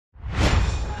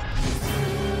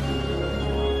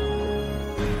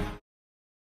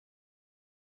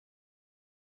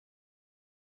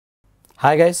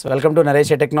Hi guys, welcome to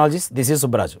Naresh IT Technologies. This is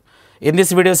Subba Raju. In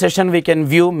this video session, we can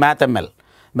view MathML,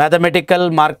 Mathematical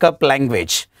Markup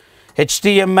Language,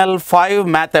 HTML5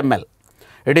 MathML.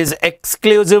 It is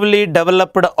exclusively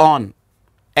developed on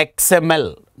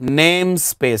XML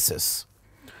namespaces.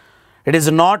 It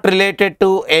is not related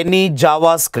to any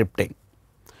Java scripting.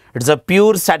 It's a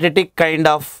pure static kind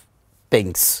of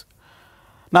things.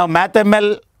 Now,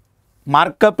 MathML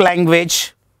markup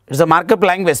language is a markup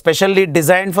language specially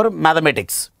designed for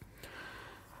mathematics.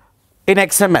 In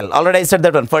XML, already I said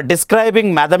that one. For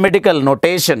describing mathematical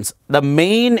notations, the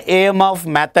main aim of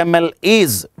MathML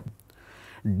is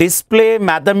display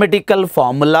mathematical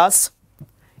formulas,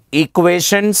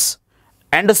 equations,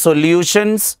 and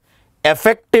solutions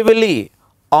effectively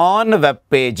on web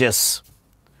pages.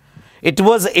 It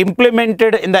was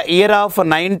implemented in the year of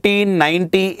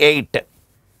 1998.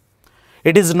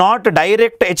 It is not a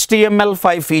direct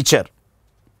HTML5 feature.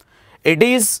 It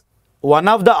is one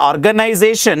of the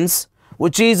organizations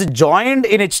which is joined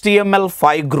in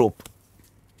HTML5 group.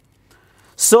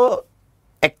 So,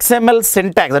 XML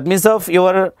syntax, that means of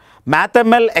your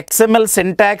MathML XML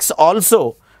syntax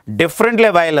also differently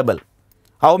available.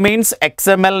 How means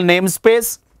XML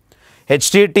namespace,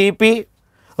 HTTP,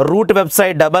 root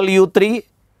website w3,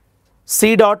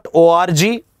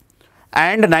 c.org,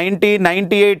 and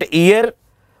 1998 year,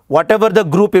 whatever the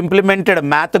group implemented,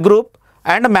 math group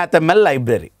and MathML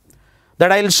library.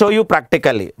 That I will show you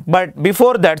practically. But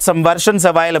before that, some versions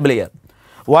available here.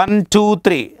 1, 2,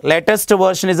 3. Latest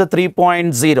version is a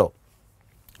 3.0.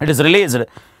 It is released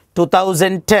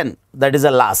 2010. That is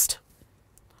the last.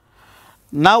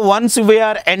 Now, once we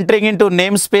are entering into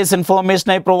namespace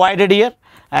information I provided here.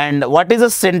 And what is the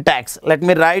syntax? Let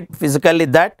me write physically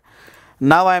that.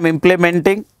 Now, I am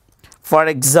implementing. For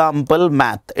example,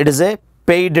 math. It is a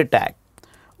paid tag.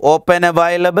 Open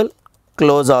available,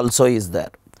 close also is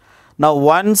there. Now,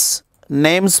 once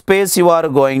namespace you are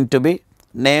going to be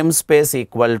namespace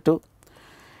equal to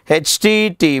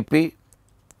http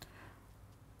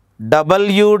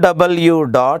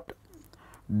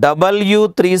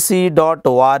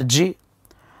www.w3c.org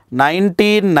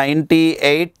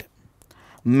 1998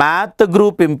 math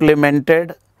group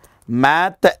implemented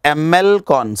MathML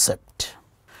concept.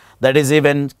 That is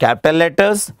even capital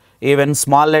letters, even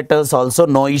small letters also,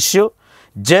 no issue.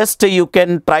 Just you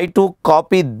can try to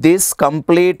copy this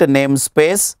complete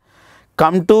namespace,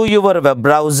 come to your web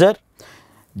browser,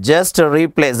 just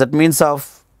replace, that means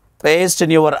of paste in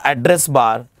your address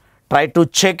bar, try to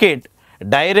check it,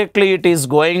 directly it is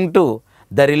going to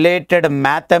the related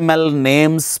MathML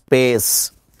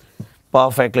namespace.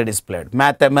 Perfectly displayed.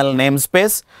 MathML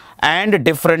namespace and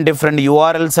different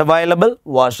URLs available,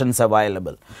 versions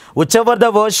available. Whichever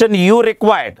the version you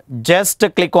required, just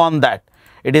click on that.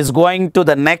 It is going to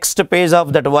the next page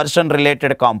of that version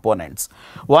related components.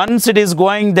 Once it is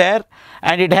going there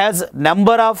and it has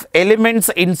number of elements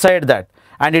inside that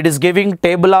and it is giving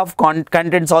table of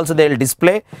contents also they will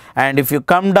display, and if you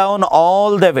come down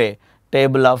all the way,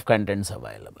 table of contents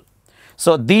available.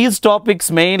 So, these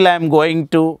topics mainly I am going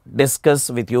to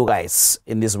discuss with you guys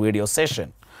in this video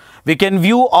session. We can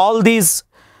view all these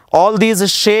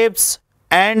shapes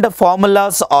and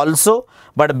formulas also.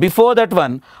 But before that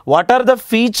one, what are the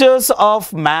features of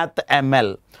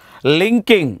MathML?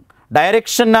 Linking,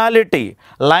 directionality,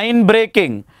 line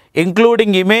breaking,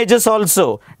 including images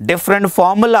also, different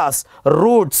formulas,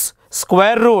 roots,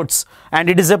 square roots,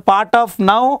 and it is a part of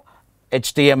now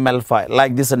HTML file.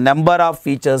 Like this, a number of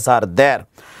features are there.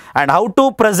 And how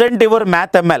to present your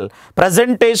MathML?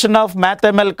 Presentation of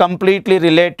MathML completely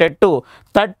related to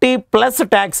 30 plus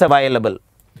tags available.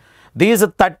 These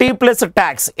 30 plus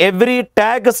tags, every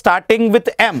tag starting with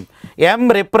M. M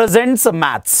represents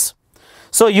maths.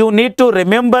 So, you need to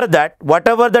remember that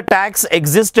whatever the tags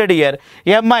existed here,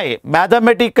 MI,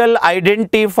 mathematical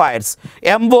identifiers,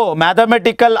 MO,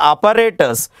 mathematical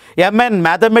operators, MN,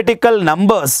 mathematical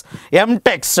numbers,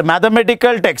 MText,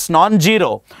 mathematical text,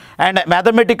 non-zero, and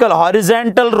mathematical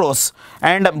horizontal rows,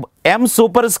 and M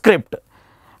superscript,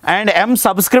 and M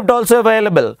subscript also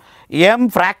available. M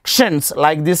fractions,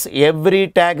 like this, every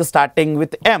tag starting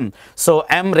with M. So,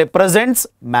 M represents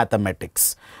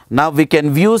mathematics. Now, we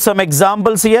can view some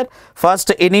examples here. First,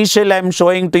 initially I am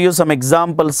showing to you some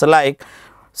examples like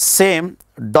same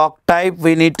doc type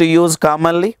we need to use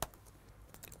commonly.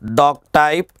 Doc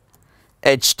type,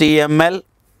 HTML,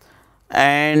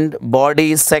 and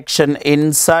body section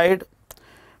inside,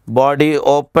 body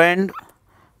opened,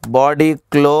 body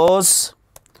close.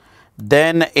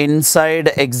 Then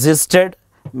inside existed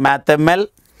MathML.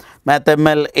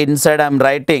 MathML inside I am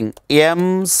writing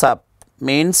M sub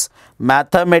means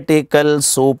mathematical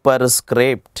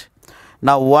superscript.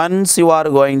 Now once you are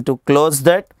going to close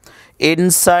that,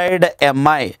 inside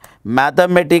mi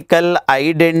mathematical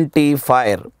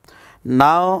identifier.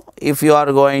 Now if you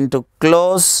are going to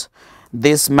close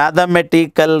this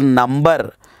mathematical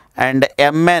number and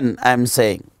mn, I am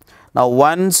saying. Now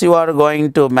once you are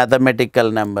going to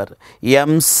mathematical number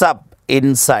m sub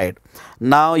inside,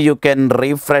 now you can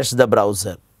refresh the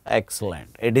browser.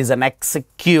 Excellent. It is an x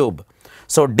cube.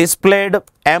 So displayed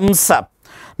m sub.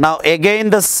 Now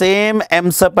again the same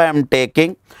m sub I am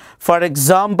taking. For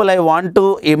example, I want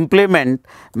to implement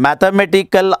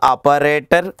mathematical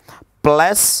operator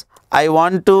plus I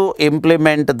want to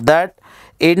implement that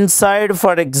inside.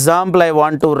 For example, I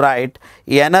want to write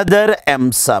another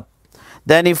m sub.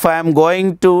 Then if I am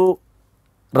going to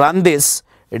run this,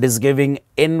 it is giving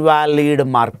invalid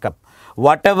markup.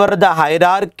 Whatever the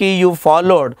hierarchy you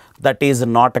followed, that is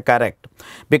not correct,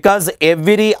 because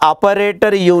every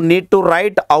operator you need to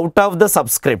write out of the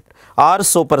subscript or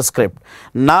superscript.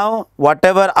 Now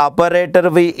whatever operator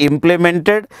we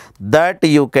implemented, that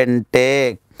you can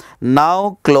take.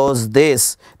 Now close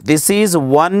this. This is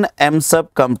one m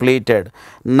sub completed.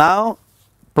 Now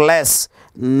plus,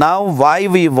 now y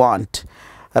we want,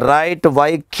 right,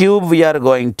 y cube we are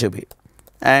going to be,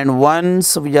 and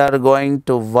once we are going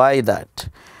to y that.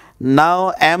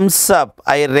 Now m sub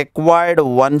I required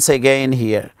once again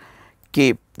here,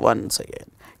 keep once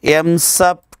again m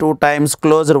sub 2 times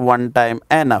closer, 1 time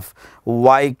enough,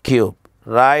 y cube,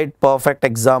 right? Perfect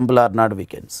example or not, we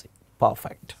can see.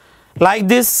 Perfect. Like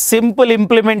this simple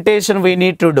implementation we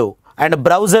need to do, and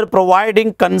browser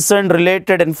providing concern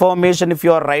related information if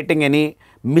you are writing any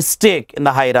mistake in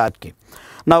the hierarchy.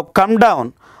 Now come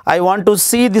down. I want to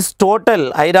see this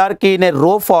total hierarchy in a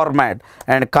row format,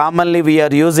 and commonly we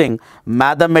are using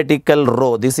mathematical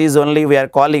row. This is only we are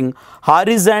calling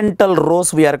horizontal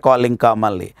rows, we are calling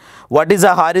commonly. What is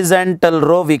a horizontal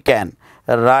row? We can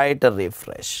write a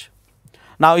refresh.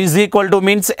 Now is equal to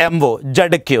means MO, Z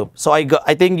cube. So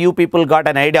I think you people got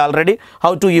an idea already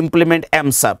how to implement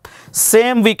M sub.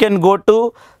 Same we can go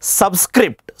to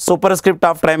subscript, superscript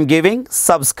after I am giving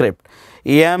subscript,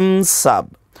 M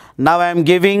sub. Now I am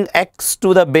giving x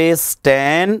to the base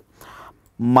 10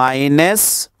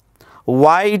 minus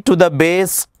y to the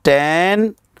base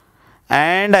 10,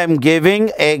 and I am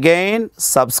giving again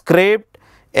subscript,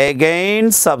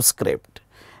 again subscript.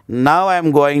 Now I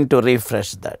am going to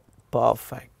refresh that.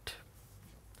 Perfect.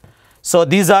 So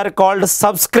these are called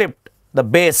subscript, the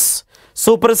base,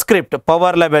 superscript,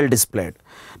 power level displayed.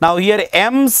 Now here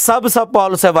m sub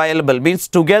also available, means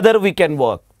together we can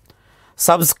work.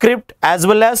 Subscript as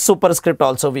well as superscript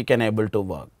also we can able to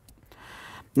work.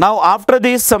 Now after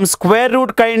this, some square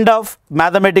root kind of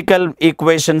mathematical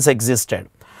equations existed.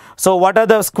 So what are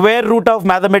the square root of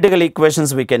mathematical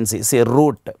equations we can see? See,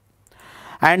 root.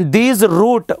 And these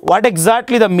root, what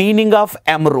exactly the meaning of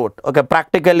m root? Okay,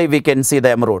 practically we can see the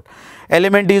m root.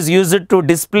 Element is used to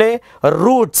display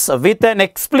roots with an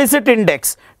explicit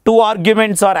index. 2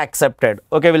 arguments are accepted.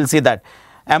 Okay, we'll see that.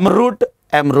 M root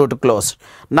closed.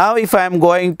 Now if I am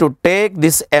going to take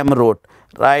this m root,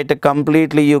 right,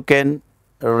 completely you can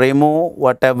remove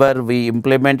whatever we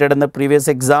implemented in the previous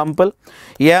example.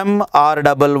 M R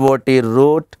double O T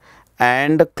root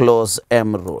and close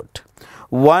m root.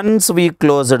 Once we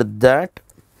closed that,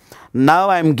 now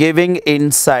I am giving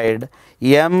inside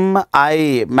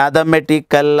mi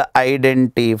mathematical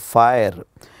identifier,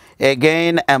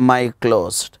 again mi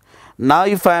closed. Now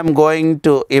if I am going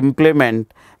to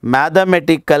implement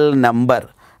mathematical number,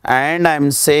 and I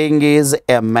am saying is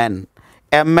mn,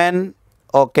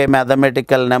 okay,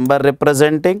 mathematical number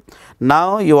representing.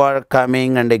 Now you are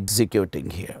coming and executing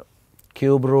here,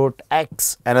 cube root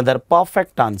x, another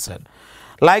perfect answer.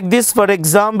 Like this, for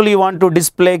example, you want to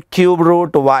display cube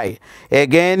root y.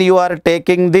 Again, you are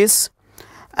taking this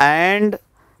and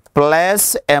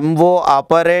plus MO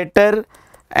operator,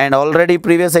 and already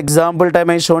previous example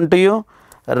time I shown to you,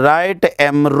 right,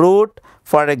 m root.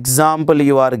 For example,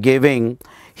 you are giving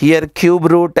here cube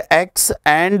root x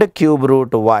and cube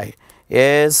root y.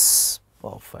 Yes,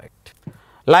 perfect.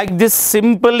 Like this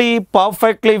simply,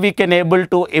 perfectly we can able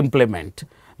to implement.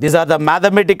 These are the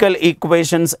mathematical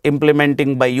equations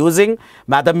implementing by using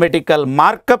mathematical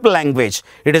markup language.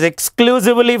 It is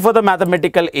exclusively for the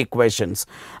mathematical equations.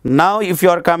 Now if you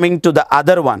are coming to the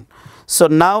other one, so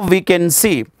now we can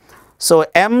see, so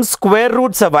m square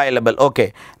roots available.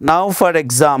 Okay, now for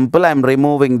example, I am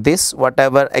removing this,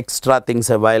 whatever extra things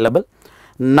available.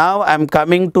 Now I am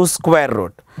coming to square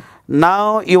root.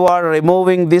 Now you are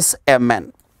removing this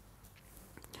mn.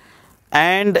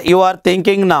 And you are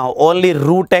thinking now only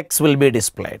root x will be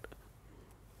displayed.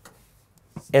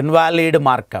 Invalid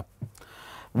markup.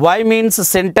 Why means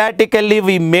syntactically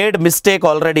we made mistake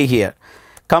already here.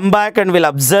 Come back and we'll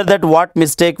observe that what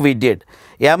mistake we did.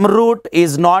 M root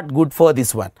is not good for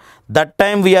this one. That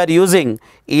time we are using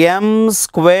M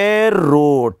square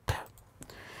root.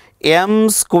 M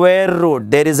square root.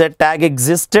 There is a tag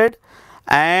existed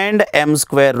and M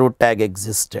square root tag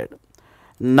existed.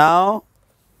 Now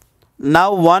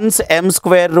once M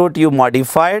square root you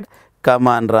modified, come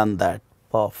and run that.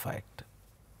 Perfect.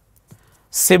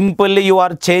 Simply you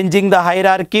are changing the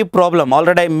hierarchy problem.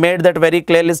 Already I made that very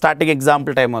clearly starting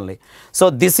example time only. So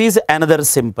this is another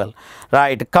simple.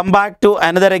 Right. Come back to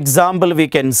another example we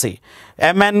can see.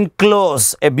 MN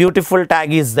close, a beautiful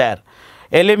tag is there.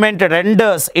 Element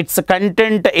renders its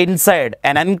content inside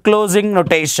an enclosing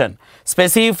notation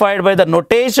specified by the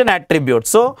notation attribute.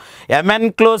 So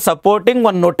MN close supporting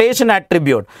one notation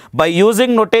attribute. By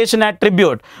using notation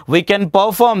attribute, we can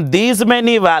perform these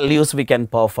many values we can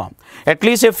perform. At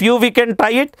least a few we can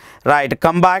try it. Right.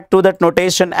 Come back to that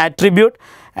notation attribute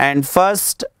and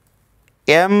first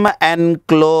MN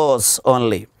close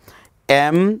only.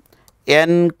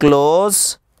 MN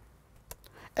close,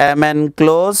 MN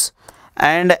close.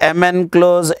 And MN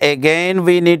close again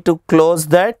we need to close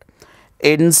that.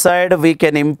 Inside we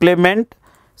can implement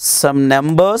some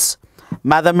numbers,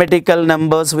 mathematical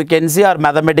numbers we can see, or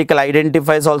mathematical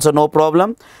identifiers also no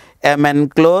problem. MN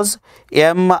close,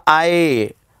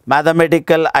 MI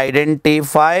mathematical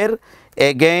identifier,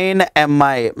 again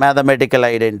MI mathematical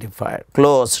identifier,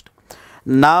 closed.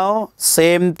 Now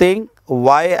same thing,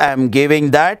 why I am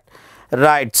giving that.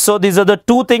 Right. So these are the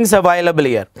two things available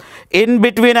here. In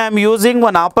between I am using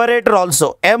one operator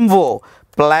also, MO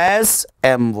plus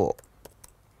MO.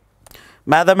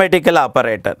 Mathematical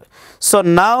operator. So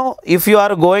now if you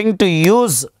are going to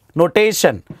use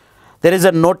notation, there is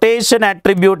a notation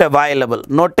attribute available.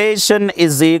 Notation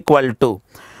is equal to,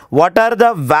 what are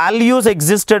the values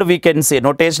existed we can see.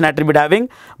 Notation attribute having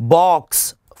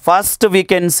box. First we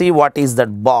can see what is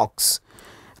that box.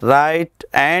 Right.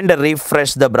 And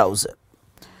refresh the browser.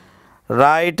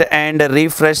 Right, and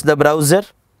refresh the browser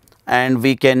and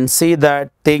we can see that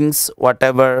things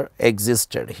whatever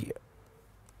existed here.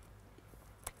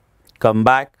 Come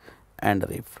back and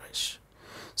refresh.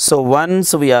 So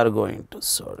once we are going to,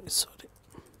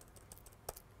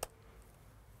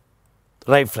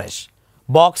 refresh,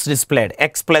 box displayed,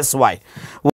 X plus Y.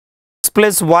 X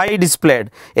plus Y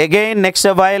displayed. Again next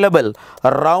available,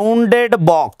 rounded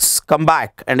box. Come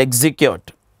back and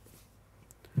execute.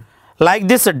 Like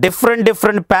this, different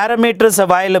parameters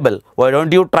available. Why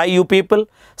don't you try, you people?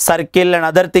 Circle and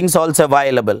other things also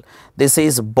available. This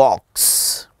is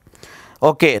box.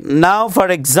 Okay, now for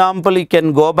example, you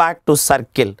can go back to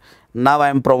circle. Now I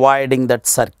am providing that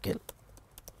circle.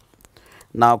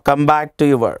 Now come back to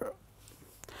your,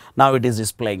 now it is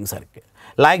displaying circle.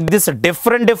 Like this,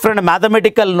 different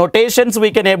mathematical notations we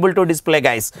can able to display,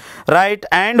 guys. Right,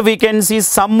 and we can see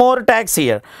some more tags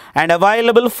here and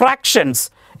available fractions.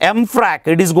 mfrac,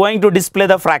 it is going to display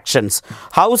the fractions.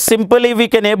 How simply we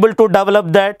can able to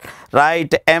develop that?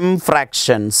 Right, m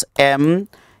fractions, m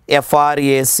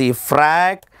frac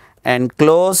frac and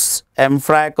close,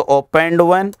 mfrac opened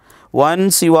one.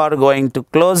 Once you are going to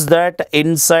close that,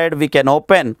 inside we can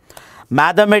open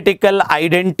mathematical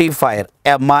identifier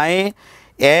mi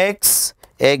x.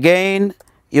 Again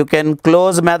you can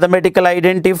close mathematical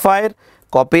identifier,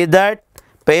 copy that,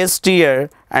 paste here,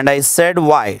 and I said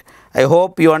y. I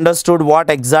hope you understood what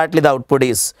exactly the output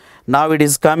is. Now it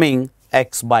is coming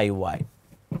x by y.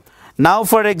 Now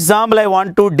for example, I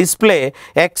want to display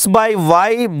x by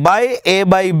y by a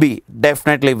by b.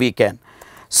 Definitely we can.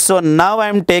 So now I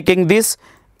am taking this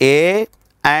a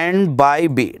and by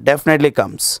b. Definitely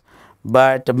comes.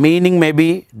 But meaning may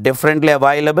be differently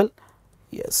available.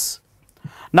 Yes.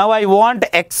 Now I want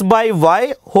x by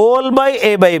y whole by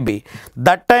a by b.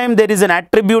 That time there is an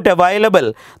attribute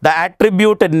available. The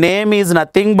attribute name is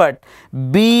nothing but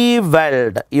b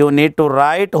weld. You need to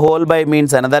write whole by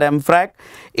means another mfrac.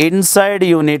 Inside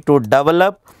you need to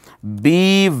develop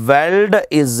b weld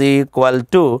is equal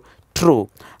to true.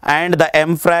 And the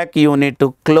mfrac you need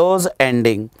to close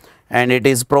ending. And it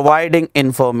is providing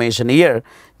information here.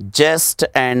 Just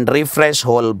and refresh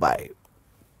whole by.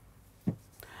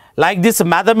 Like this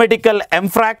mathematical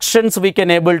mfractions we can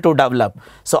able to develop.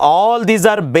 So all these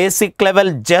are basic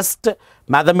level just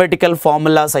mathematical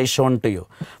formulas I shown to you.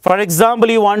 For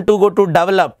example, you want to go to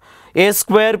develop a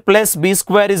square plus b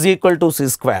square is equal to c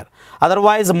square.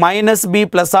 Otherwise minus b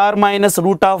plus or minus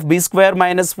root of b square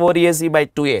minus 4ac by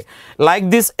 2a. Like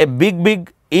this a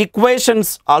big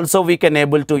equations also we can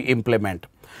able to implement.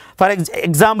 For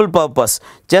example purpose,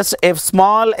 just a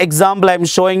small example I am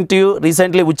showing to you.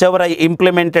 Recently whichever I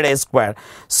implemented a square.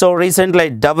 So recently I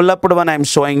developed one I am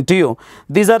showing to you.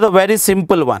 These are the very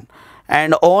simple one,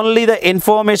 and only the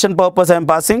information purpose I am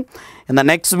passing. In the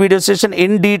next video session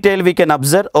in detail we can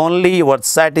observe only your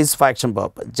satisfaction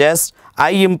purpose. Just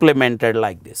I implemented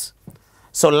like this.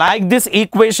 So like this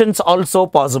equations also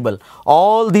possible.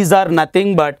 All these are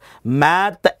nothing but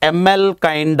MathML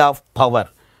kind of power.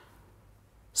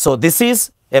 So this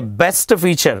is a best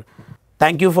feature.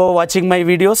 Thank you for watching my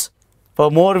videos.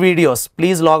 For more videos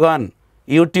please log on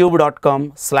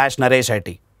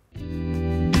youtube.com/NareshIT.